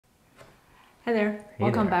Hi there,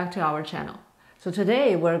 welcome back to our channel. So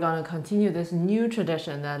today we're gonna continue this new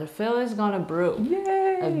tradition that Phil is gonna brew.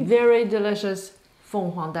 Yay! A very delicious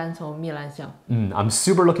Fenghuang Dancong Lan Xiang. I'm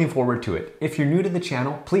super looking forward to it. If you're new to the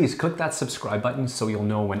channel, please click that subscribe button so you'll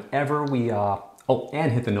know whenever we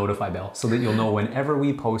and hit the notify bell so that you'll know whenever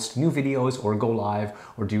we post new videos or go live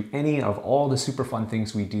or do any of all the super fun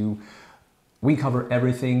things we do. We cover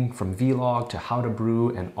everything from vlog to how to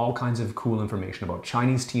brew and all kinds of cool information about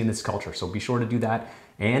Chinese tea and its culture. So be sure to do that.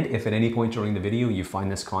 And if at any point during the video you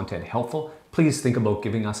find this content helpful, please think about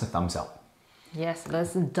giving us a thumbs up. Yes,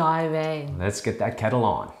 let's dive in. Let's get that kettle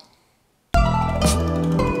on.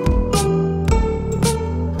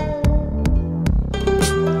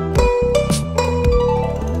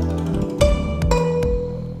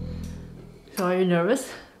 So are you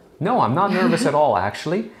nervous? No, I'm not nervous at all,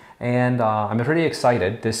 actually. And I'm pretty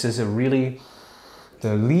excited. This is the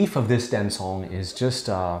leaf of this Dancong is just,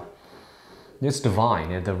 it's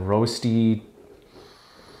divine. The roasty,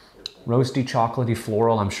 chocolatey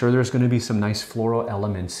floral. I'm sure there's going to be some nice floral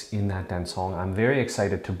elements in that Dancong. I'm very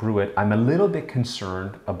excited to brew it. I'm a little bit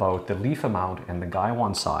concerned about the leaf amount and the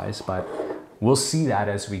gaiwan size, but we'll see that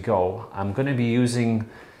as we go. I'm going to be using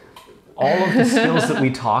all of the skills that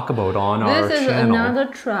we talk about on our channel. This is another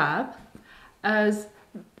trap, as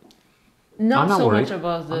not so much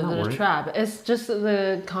about the trap. It's just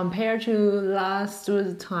compared to last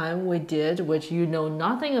time we did, which you know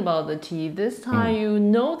nothing about the tea. This time you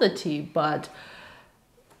know the tea, but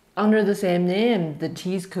under the same name, the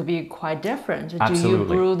teas could be quite different. Absolutely. Do you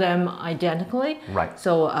brew them identically? Right.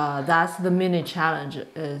 So that's the mini challenge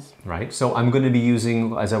is. Right. So I'm going to be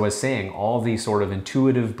using, as I was saying, all these sort of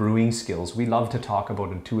intuitive brewing skills. We love to talk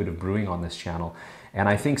about intuitive brewing on this channel. And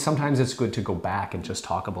I think sometimes it's good to go back and just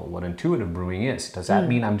talk about what intuitive brewing is. Does that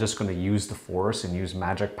mean I'm just going to use the force and use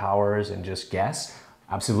magic powers and just guess?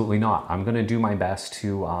 Absolutely not. I'm going to do my best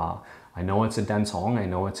to, I know it's a Dancong, I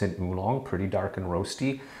know it's an Oolong, pretty dark and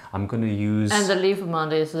roasty. I'm going to use... And the leaf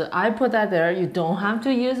amount is, I put that there, you don't have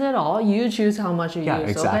to use it all. You choose how much you use,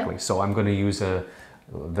 exactly. Okay? So I'm going to use the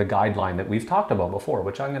guideline that we've talked about before,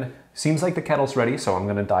 which I'm going to... Seems like the kettle's ready, so I'm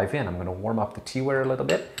going to dive in. I'm going to warm up the teaware a little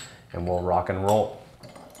bit, and we'll rock and roll.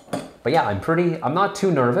 But yeah, I'm not too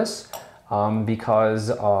nervous because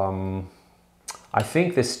I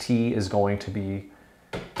think this tea is going to be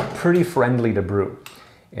pretty friendly to brew.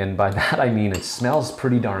 And by that I mean it smells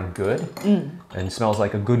pretty darn good and smells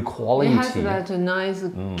like a good quality tea. It has that nice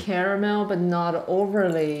caramel, but not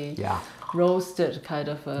overly roasted kind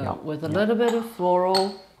of, with a little bit of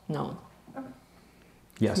floral note.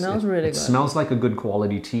 Yes, it smells really good. It smells like a good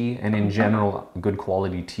quality tea, and in general, good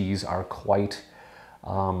quality teas are quite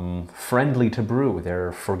friendly to brew.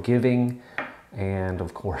 They're forgiving and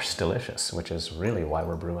of course delicious, which is really why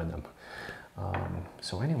we're brewing them.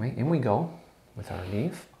 So anyway, in we go with our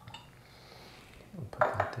leaf. We'll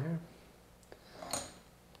put that there.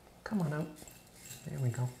 Come on out. There we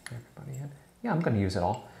go. Everybody in. Yeah, I'm going to use it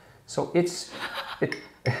all. So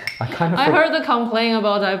I heard the complaint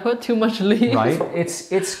about I put too much leaves. Right.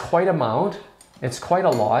 It's quite a amount. It's quite a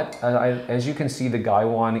lot. As you can see, the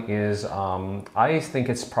gaiwan is, I think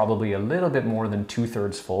it's probably a little bit more than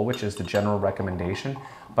 2/3 full, which is the general recommendation.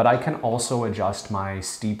 But I can also adjust my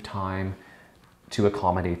steep time to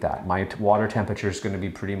accommodate that. My water temperature is going to be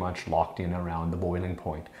pretty much locked in around the boiling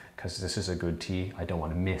point because this is a good tea. I don't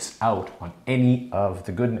want to miss out on any of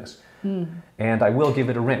the goodness. And I will give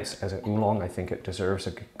it a rinse. As an Oolong, I think it deserves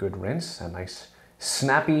a good rinse, a nice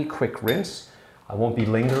snappy, quick rinse. I won't be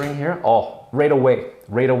lingering here. Oh, right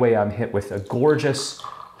away I'm hit with a gorgeous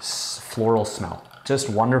floral smell. Just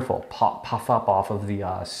wonderful. Puff up off of the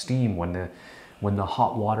steam when the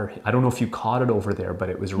hot water hit. I don't know if you caught it over there, but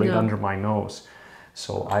it was right under my nose.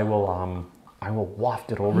 So I will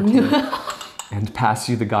waft it over to you and pass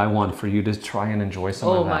you the gaiwan for you to try and enjoy some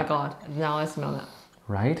of that. Oh my God, now I smell it.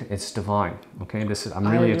 Right? It's divine. Okay, I'm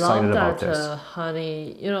really excited about this. I love that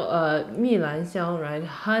honey, Lan Xiang, right?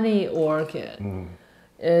 Honey orchid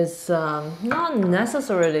is not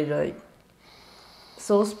necessarily like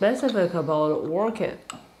so specific about orchid.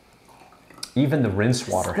 Even the rinse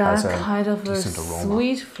water has a kind of a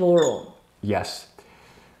sweet floral. Yes.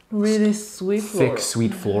 Really sweet floral. Thick,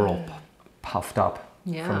 sweet floral, puffed up.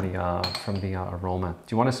 From the aroma. Do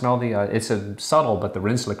you want to smell the, it's a subtle, but the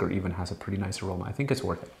rinse liquor even has a pretty nice aroma. I think it's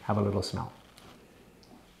worth it. Have a little smell.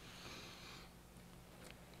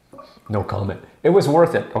 No comment. It was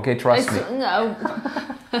worth it. Okay, trust me. No.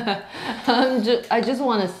 I just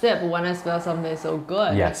want to sip when I smell something so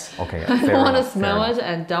good. Yes, okay. I want to smell it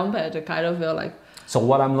and dump it to kind of feel like... So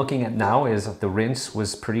what I'm looking at now is the rinse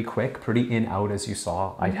was pretty quick, pretty in out as you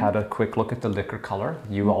saw. I had a quick look at the liquor color.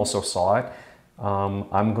 You also saw it.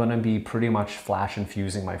 I'm gonna be pretty much flash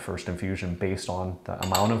infusing my first infusion based on the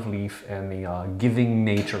amount of leaf and the giving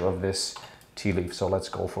nature of this tea leaf. So let's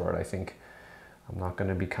go for it. I think I'm not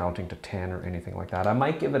gonna be counting to 10 or anything like that. I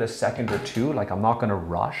might give it a second or two. Like, I'm not gonna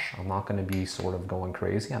rush. I'm not gonna be sort of going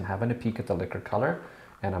crazy. I'm having a peek at the liquor color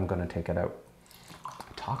and I'm gonna take it out.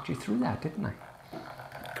 I talked you through that, didn't I?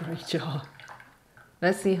 Great job.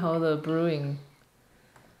 Let's see how the brewing.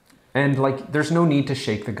 And like, there's no need to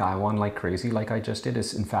shake the gaiwan like crazy like I just did.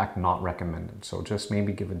 It's in fact not recommended. So just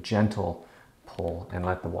maybe give a gentle pull and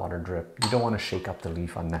let the water drip. You don't want to shake up the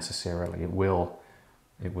leaf unnecessarily. It will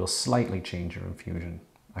slightly change your infusion.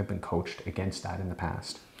 I've been coached against that in the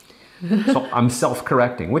past. So I'm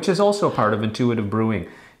self-correcting, which is also a part of intuitive brewing.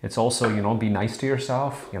 It's also, you know, be nice to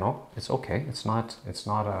yourself. You know, it's okay. It's not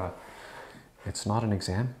an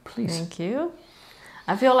exam. Please. Thank you.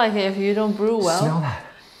 I feel like if you don't brew well, smell that.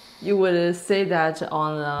 You would say that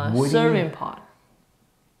on a serving pot.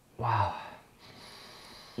 Wow.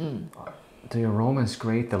 The aroma is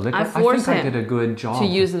great. The liquor, I think I did a good job. To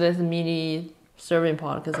use this mini serving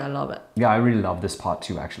pot because I love it. Yeah, I really love this pot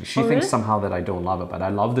too, actually. She thinks really? somehow that I don't love it, but I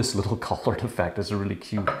love this little colored effect. It's really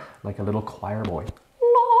cute, like a little choir boy.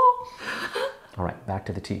 All right, back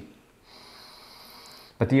to the tea.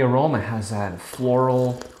 But the aroma has that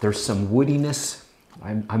floral, there's some woodiness.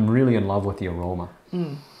 I'm really in love with the aroma.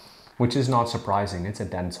 Which is not surprising. It's a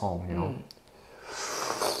ZhenTea, you know.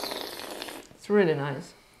 It's really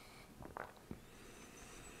nice.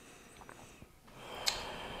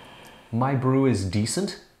 My brew is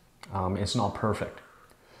decent. It's not perfect.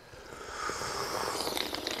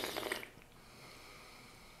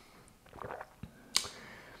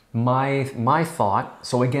 My thought,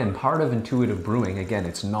 so again, part of intuitive brewing, again,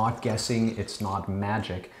 it's not guessing, it's not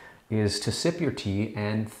magic, is to sip your tea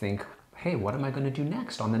and think, hey, what am I going to do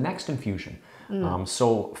next on the next infusion?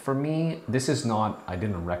 So for me, this is not, I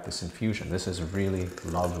didn't wreck this infusion. This is really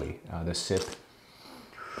lovely, the sip.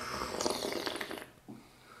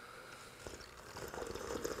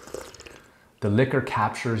 The liquor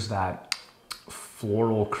captures that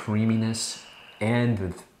floral creaminess and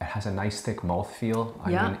it has a nice thick mouthfeel. I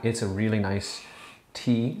mean, it's a really nice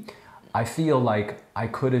tea. I feel like I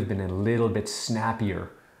could have been a little bit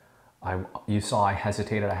snappier. You saw I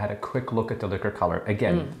hesitated. I had a quick look at the liquor color.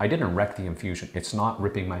 Again, I didn't wreck the infusion. It's not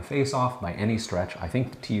ripping my face off by any stretch. I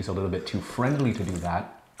think the tea is a little bit too friendly to do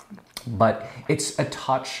that, but it's a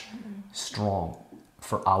touch strong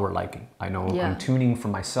for our liking. I know I'm tuning for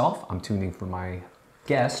myself. I'm tuning for my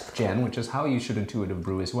guest, Jen, which is how you should intuitive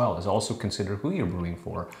brew as well, is also consider who you're brewing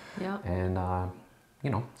for. Yeah. And, you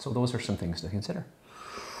know, so those are some things to consider.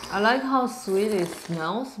 I like how sweet it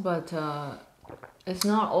smells, but it's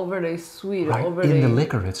not overly sweet. Right. Overly... In the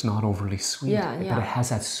liquor, it's not overly sweet. Yeah. But it has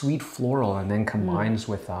that sweet floral and then combines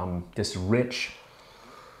with this rich...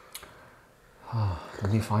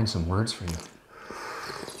 let me find some words for you.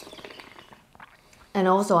 And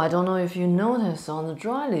also, I don't know if you notice on the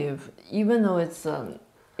dry leaf, even though it's,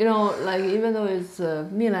 you know, like even though it's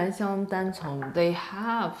Lan Xiang ZhenTea, they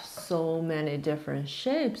have so many different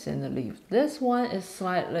shapes in the leaf. This one is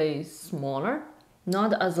slightly smaller,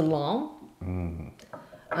 not as long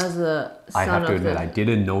as the I have to admit, I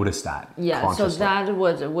didn't notice that. Yeah, so that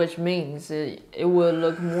would, which means it will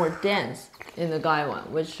look more dense in the gaiwan,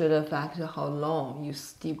 which should affect how long you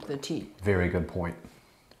steep the tea. Very good point.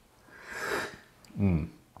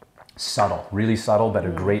 Subtle, really subtle, but a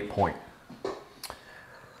great point.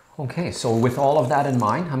 Okay, so with all of that in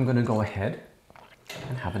mind, I'm going to go ahead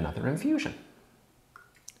and have another infusion.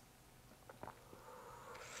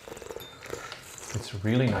 It's a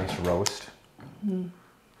really nice roast.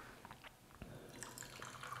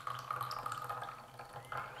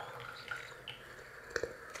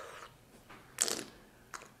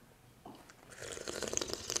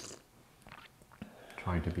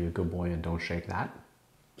 Trying to be a good boy and don't shake that.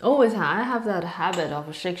 Always, I have that habit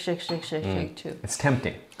of shake too. It's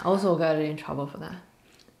tempting. I also got in trouble for that.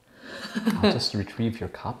 I'll just retrieve your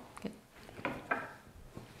cup. Okay.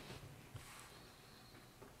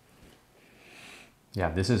 Yeah,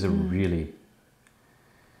 this is a really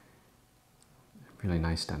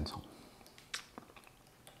nice ZhenTea.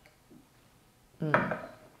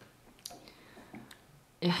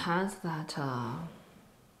 It has that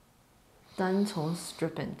ZhenTea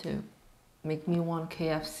stripping too. Make me want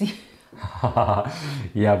KFC.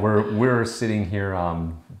 Yeah, we're sitting here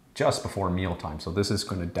just before mealtime, so this is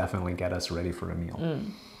going to definitely get us ready for a meal.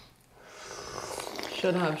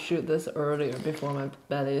 Should have shoot this earlier before my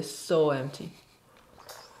belly is so empty.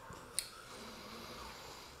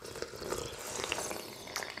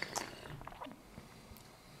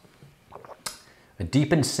 A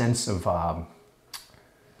deepened sense of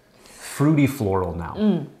fruity floral now.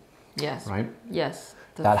 Yes. Right? Yes.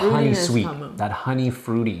 The that honey sweet, coming. that honey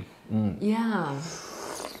fruity. Yeah.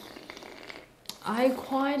 I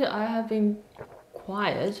have been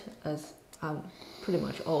quiet as I'm pretty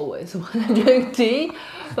much always when I drink tea.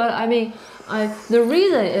 But I mean, the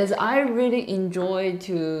reason is I really enjoy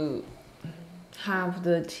to have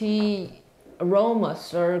the tea aroma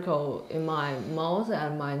circle in my mouth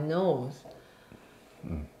and my nose.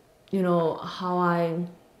 You know, how I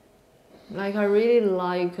really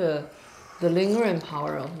like the lingering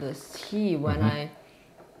power of this tea when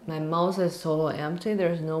my mouth is totally empty,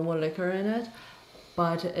 there's no more liquor in it,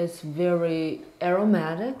 but it's very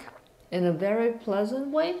aromatic in a very pleasant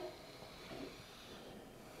way.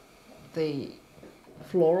 The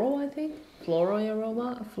floral, I think, floral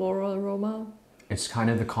aroma. It's kind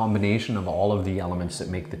of the combination of all of the elements that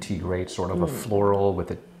make the tea great, sort of a floral with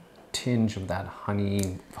a tinge of that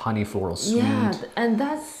honey floral sweet. Yeah, and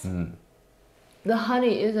that's, the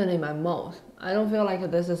honey isn't in my mouth. I don't feel like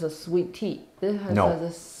this is a sweet tea. This has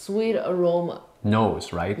a sweet aroma.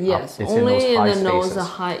 Nose, right? Yes, it's only in the spaces.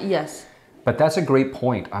 nose, yes. But that's a great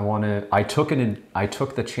point. I took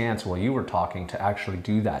the chance while you were talking to actually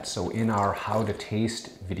do that. So in our how to taste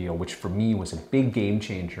video, which for me was a big game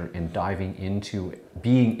changer in diving into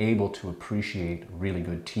being able to appreciate really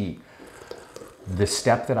good tea, the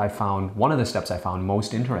step that I found, one of the steps I found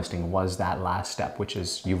most interesting was that last step, which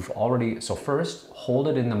is so first hold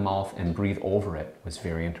it in the mouth and breathe over it was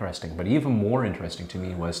very interesting. But even more interesting to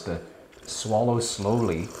me was the swallow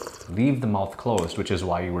slowly, leave the mouth closed, which is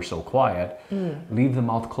why you were so quiet. Leave the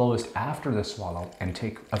mouth closed after the swallow and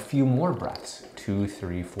take a few more breaths, 2,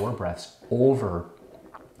 3, 4 breaths over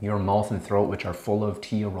your mouth and throat, which are full of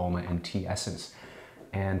tea aroma and tea essence.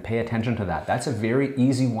 And pay attention to that. That's a very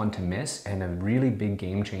easy one to miss and a really big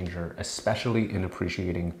game changer, especially in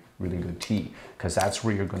appreciating really good tea, because that's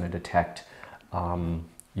where you're going to detect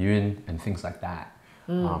yun and things like that.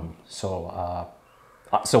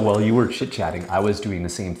 So while you were chit-chatting, I was doing the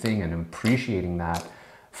same thing and appreciating that.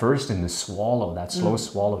 First in the swallow, that slow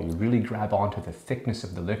swallow, you really grab onto the thickness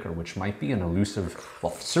of the liquor, which might be an elusive,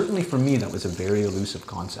 well, certainly for me, that was a very elusive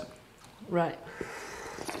concept. Right.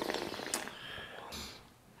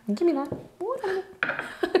 Give me that.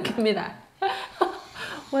 Give me that.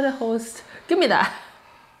 What a host. Give me that.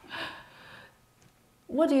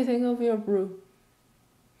 What do you think of your brew?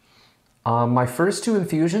 My first 2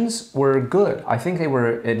 infusions were good. I think they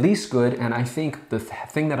were at least good, and I think the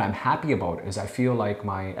thing that I'm happy about is I feel like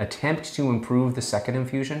my attempt to improve the second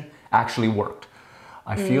infusion actually worked.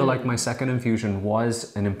 I feel like my second infusion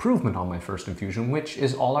was an improvement on my first infusion, which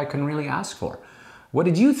is all I can really ask for. What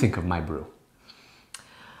did you think of my brew?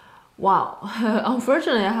 Wow,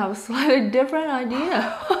 unfortunately I have a slightly different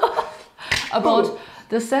idea about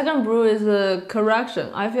the second brew is a correction.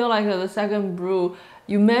 I feel like the second brew,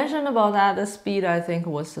 you mentioned about that, the speed I think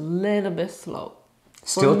was a little bit slow.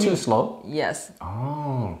 Still too slow? Yes.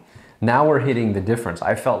 Oh, now we're hitting the difference.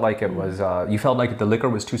 I felt like it was, you felt like the liquor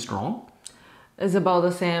was too strong? It's about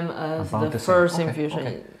the same as the first infusion.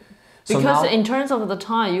 Okay. Because so now, in terms of the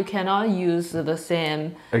time, you cannot use the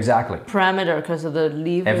same parameter because the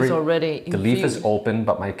leaf is already infused. The leaf is open,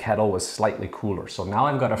 but my kettle was slightly cooler. So now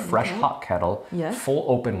I've got a fresh hot kettle, full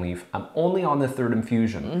open leaf. I'm only on the third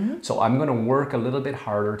infusion. So I'm going to work a little bit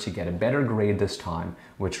harder to get a better grade this time,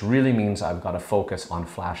 which really means I've got to focus on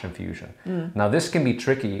flash infusion. Now this can be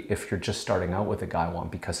tricky if you're just starting out with a Gaiwan,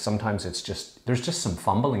 because sometimes there's just some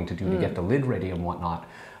fumbling to do to get the lid ready and whatnot.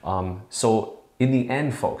 So in the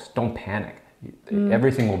end, folks, don't panic.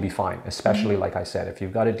 Everything will be fine, especially like I said, if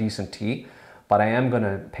you've got a decent tea, but I am going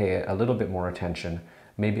to pay a little bit more attention.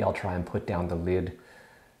 Maybe I'll try and put down the lid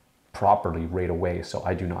properly right away so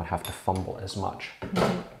I do not have to fumble as much.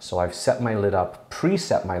 So I've set my lid up,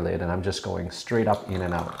 preset my lid, and I'm just going straight up in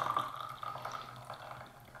and out.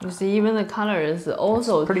 You see, even the color is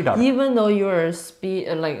also, pretty dark. Even though you're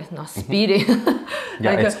not speeding,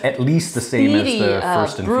 yeah, it's at least the same as the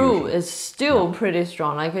first infusion. Brew is still pretty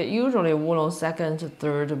strong. Like usually Wudong second to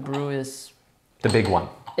third brew is the big one.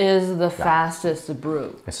 Is the fastest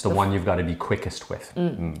brew. It's the one you've got to be quickest with.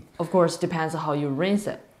 Of course, depends on how you rinse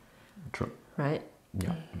it. True. Right.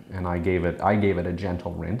 Yeah, and I gave it a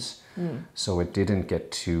gentle rinse, so it didn't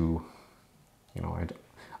get too,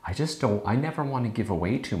 I never want to give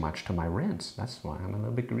away too much to my rinse. That's why I'm a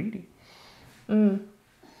little bit greedy.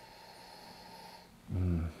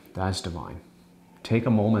 That's divine. Take a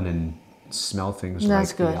moment and smell things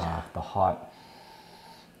like the hot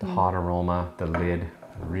aroma, the lid,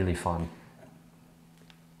 really fun.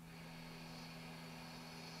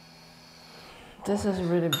 This is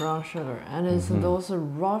really brown sugar, and it's those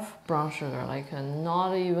rough brown sugar, like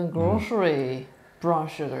not even grocery brown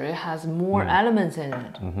sugar. It has more elements in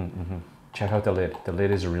it. Check out the lid. The lid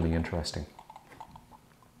is really interesting.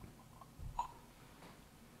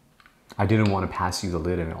 I didn't want to pass you the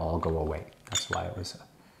lid and it all go away. That's why it was.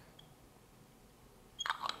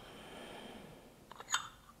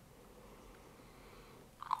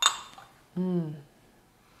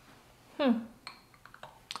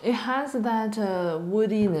 It has that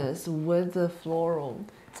woodiness with the floral.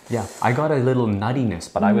 Yeah, I got a little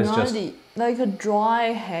nuttiness, but I was Nutty, just... like a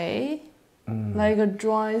dry hay, like a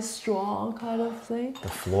dry straw kind of thing. The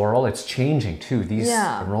floral, it's changing too. These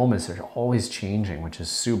aromas are always changing, which is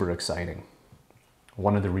super exciting.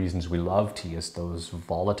 One of the reasons we love tea is those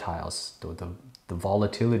volatiles, the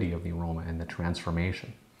volatility of the aroma and the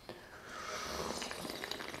transformation.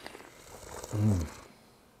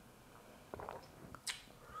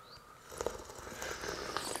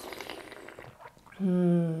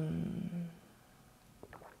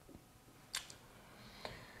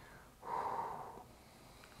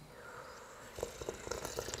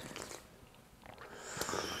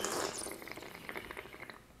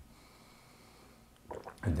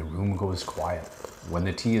 And the room goes quiet. When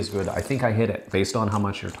the tea is good, I think I hit it. Based on how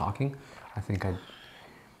much you're talking, I think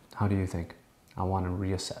how do you think? I want to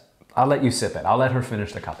reassess. I'll let you sip it. I'll let her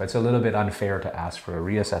finish the cup. It's a little bit unfair to ask for a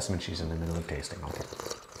reassessment. She's in the middle of tasting. Okay.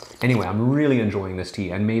 Anyway, I'm really enjoying this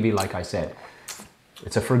tea. And maybe, like I said,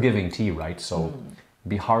 it's a forgiving tea, right? So it'd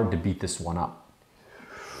be hard to beat this one up.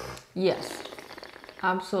 Yes,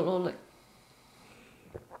 absolutely.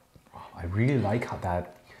 I really like how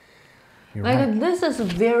that... This is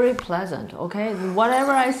very pleasant, okay?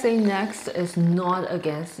 Whatever I say next is not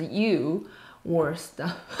against you or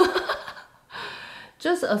stuff.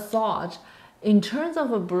 Just a thought. In terms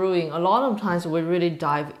of a brewing, a lot of times we really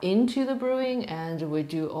dive into the brewing and we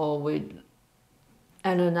do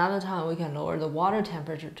and another time we can lower the water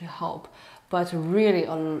temperature to help. But really,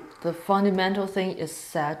 the fundamental thing is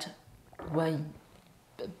set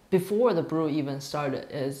before the brew even started,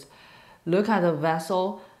 is look at the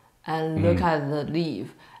vessel and look at the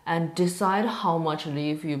leaf and decide how much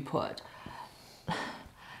leaf you put.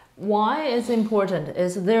 Why it's important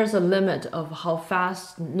is there's a limit of how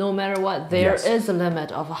fast, no matter what, there is a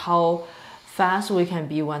limit of how fast we can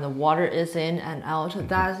be when the water is in and out.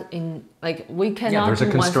 That's we cannot. There's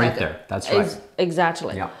a constraint there. That's right.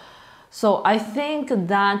 Exactly. Yeah. So I think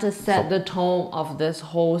that set the tone of this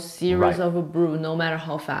whole series of a brew, no matter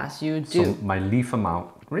how fast you do. So my leaf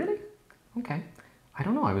amount, really? Okay. I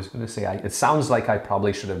don't know, I was going to say, it sounds like I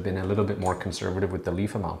probably should have been a little bit more conservative with the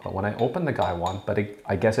leaf amount, but when I open the Gaiwan, but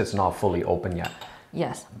I guess it's not fully open yet.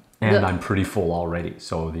 Yes. And I'm pretty full already,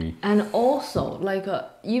 so And also,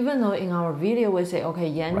 even though in our video we say, okay,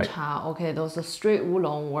 ZhenTea, okay, those are straight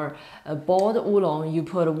Oolong or a boiled Oolong, you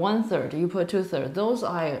put 1/3, you put 2/3, those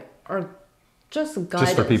are just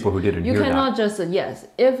guidance. Just for people who didn't hear that. You cannot just,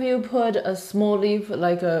 if you put a small leaf,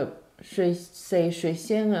 like a, say, 水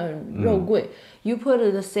仙 肉桂, you put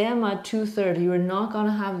the same at 2/3, you're not going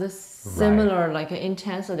to have this similar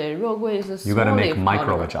intensity. 肉桂 is a small. You got to make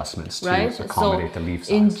micro adjustments to accommodate the leaf size.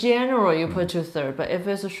 In general, you put 2/3, but if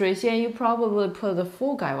it's a 水仙, you probably put the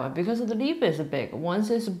full Gaiwan because the leaf is big. Once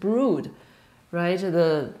it's brewed, right,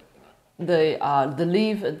 the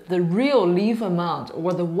leaf, the real leaf amount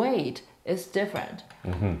or the weight is different.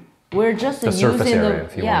 We're just using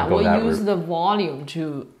the volume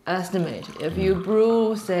to estimate. If you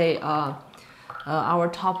brew, say, our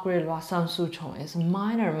top grade San Su Chong is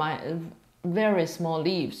minor, very small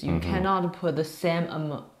leaves. You cannot put the same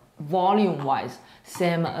volume-wise,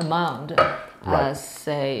 same amount as,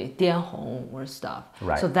 say, Dianhong or stuff.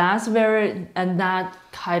 So that's and that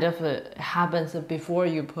kind of happens before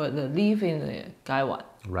you put the leaf in the Gaiwan.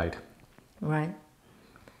 Right.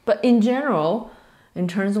 But in general, in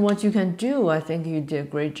terms of what you can do, I think you did a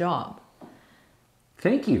great job.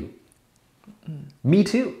 Thank you. Me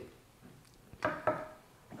too.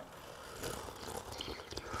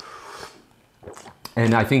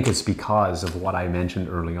 And I think it's because of what I mentioned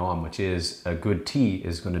early on, which is a good tea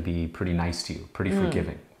is going to be pretty nice to you, pretty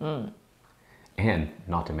forgiving. And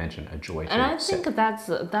not to mention a joy to And I think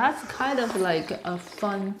that's kind of like a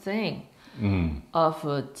fun thing of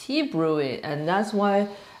tea brewing. And that's why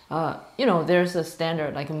there's a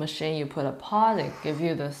standard, like a machine, you put a pot, it give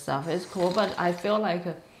you the stuff. It's cool, but I feel like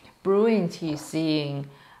brewing tea, seeing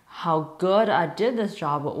how good I did this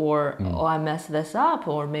job, or I messed this up,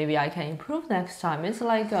 or maybe I can improve next time. It's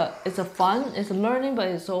like it's a fun, it's learning, but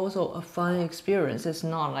it's also a fun experience. It's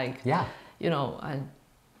not like, Yeah,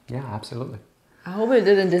 absolutely. I hope it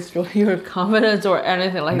didn't destroy your confidence or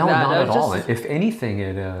anything like that. No, not at all. If anything,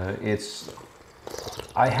 it's...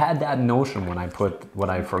 I had that notion when I put what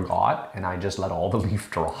I forgot, and I just let all the leaf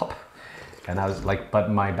drop. And I was like, but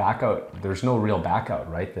my back out, there's no real back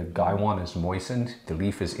out, right? The gaiwan is moistened, the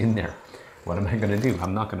leaf is in there. What am I gonna do?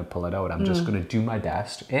 I'm not gonna pull it out. I'm just gonna do my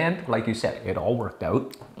best. And like you said, it all worked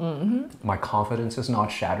out. My confidence is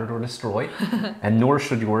not shattered or destroyed, and nor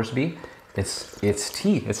should yours be. It's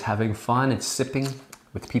tea, it's having fun, it's sipping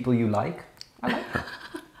with people you like. I like her.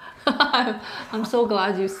 I'm so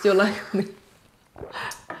glad you still like me.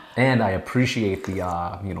 And I appreciate the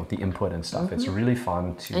you know, the input and stuff. It's really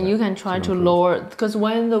fun to. And you can try to lower, because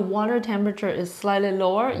when the water temperature is slightly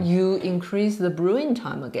lower, you increase the brewing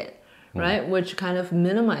time again, right? Which kind of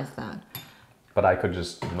minimize that. But I could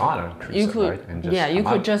just not increase it, right? And just you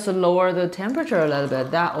could just lower the temperature a little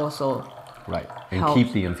bit. That also right, and helps.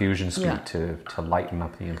 keep the infusion speed to lighten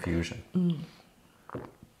up the infusion.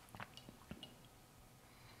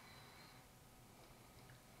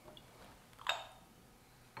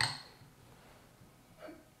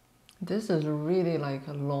 This is really like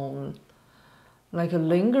a long, like a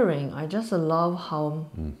lingering. I just love how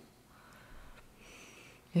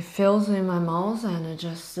it feels in my mouth, and it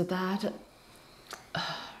just that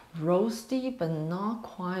roasty, but not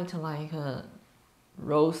quite like a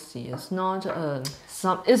roasty. It's not a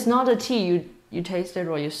it's not a tea you taste it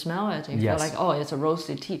or you smell it. You feel like, oh, it's a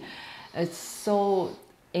roasty tea. It's so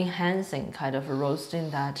enhancing kind of roasting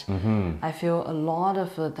that I feel a lot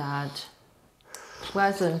of that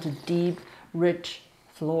pleasant, deep, rich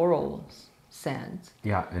floral scent.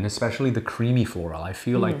 Yeah, and especially the creamy floral. I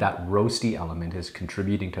feel like that roasty element is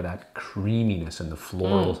contributing to that creaminess and the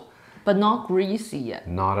floral. But not greasy yet.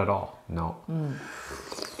 Not at all, no.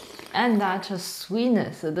 And that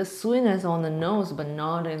sweetness, the sweetness on the nose, but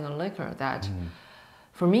not in the liquor. That,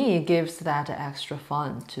 for me, it gives that extra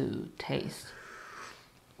fun to taste.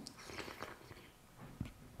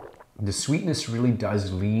 The sweetness really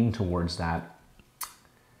does lean towards that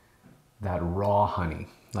raw honey.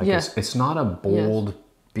 Like it's not a bold,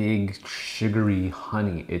 big, sugary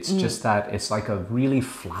honey. It's just that it's like a really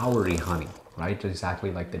flowery honey, right?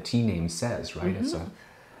 Exactly like the tea name says, right? It's a...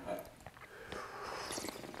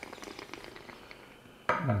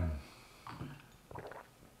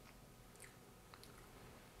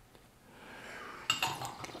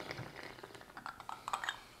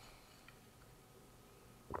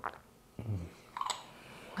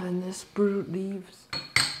 And this brew leaves.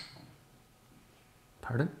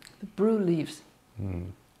 Pardon? The brew leaves.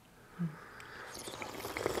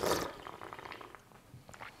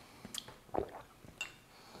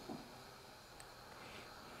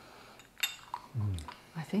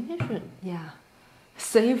 I think it should,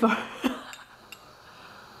 savor.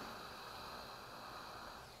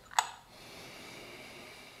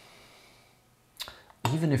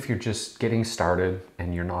 Even if you're just getting started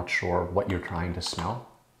and you're not sure what you're trying to smell,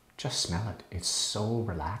 just smell it. It's so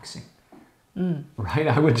relaxing. Right?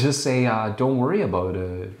 I would just say, don't worry about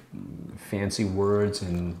fancy words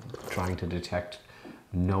and trying to detect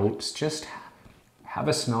notes. Just have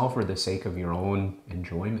a smell for the sake of your own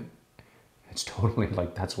enjoyment. It's totally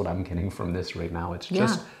like, that's what I'm getting from this right now. It's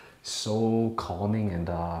just so calming and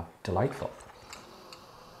delightful.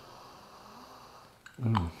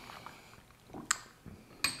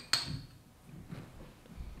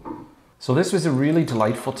 So this was a really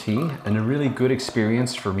delightful tea and a really good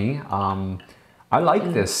experience for me. I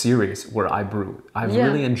like this series where I brew. I've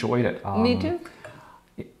really enjoyed it. Me too.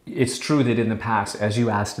 It's true that in the past, as you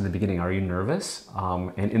asked in the beginning, are you nervous?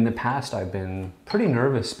 And in the past, I've been pretty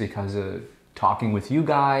nervous because talking with you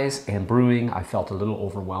guys and brewing, I felt a little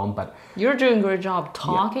overwhelmed, but... You're doing a great job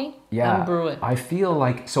talking and brewing. I feel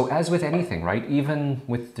like, so as with anything, right? Even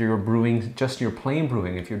with your brewing, just your plain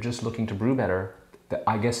brewing, if you're just looking to brew better,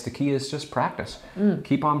 I guess the key is just practice.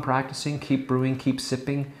 Keep on practicing, keep brewing, keep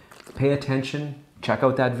sipping, pay attention. Check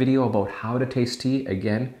out that video about how to taste tea.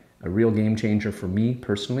 Again, a real game changer for me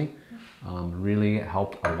personally. Really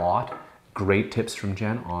helped a lot. Great tips from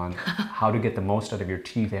Jen on how to get the most out of your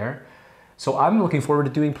tea there. So I'm looking forward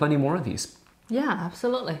to doing plenty more of these. Yeah,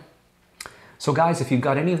 absolutely. So guys, if you've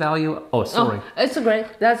got any value, oh, sorry. Oh, it's great.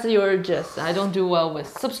 That's your gist. I don't do well with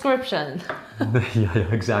subscription. yeah,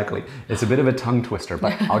 exactly. It's a bit of a tongue twister,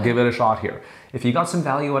 but I'll give it a shot here. If you got some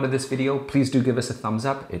value out of this video, please do give us a thumbs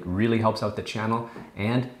up. It really helps out the channel.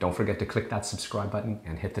 And don't forget to click that subscribe button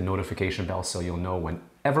and hit the notification bell so you'll know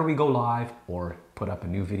whenever we go live or put up a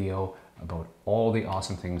new video about all the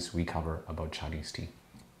awesome things we cover about Chinese tea.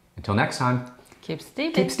 Until next time, keep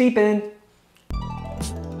steeping. Keep steeping.